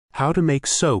How to make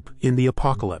soap in the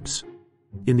apocalypse.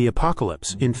 In the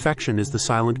apocalypse, infection is the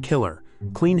silent killer.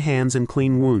 Clean hands and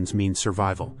clean wounds mean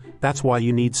survival. That's why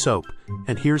you need soap,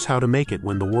 and here's how to make it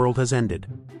when the world has ended.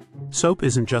 Soap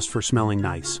isn't just for smelling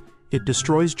nice. It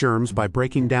destroys germs by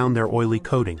breaking down their oily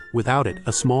coating. Without it,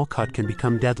 a small cut can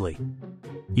become deadly.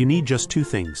 You need just two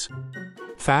things: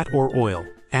 fat or oil,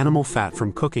 animal fat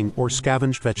from cooking or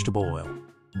scavenged vegetable oil.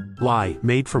 Lye,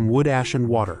 made from wood ash and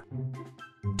water.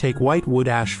 Take white wood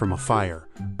ash from a fire,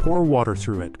 pour water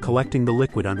through it, collecting the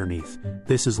liquid underneath.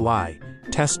 This is lye.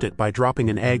 Test it by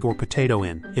dropping an egg or potato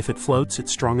in. If it floats,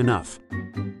 it's strong enough.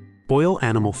 Boil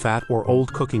animal fat or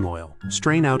old cooking oil.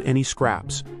 Strain out any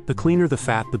scraps. The cleaner the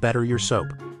fat, the better your soap.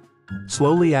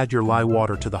 Slowly add your lye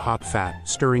water to the hot fat,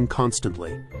 stirring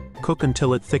constantly. Cook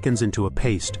until it thickens into a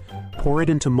paste. Pour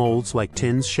it into molds like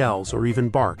tins, shells, or even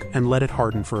bark, and let it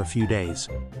harden for a few days.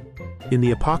 In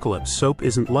the apocalypse, soap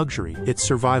isn't luxury, it's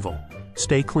survival.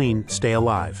 Stay clean, stay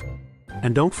alive.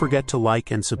 And don't forget to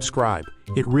like and subscribe.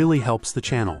 It really helps the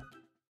channel.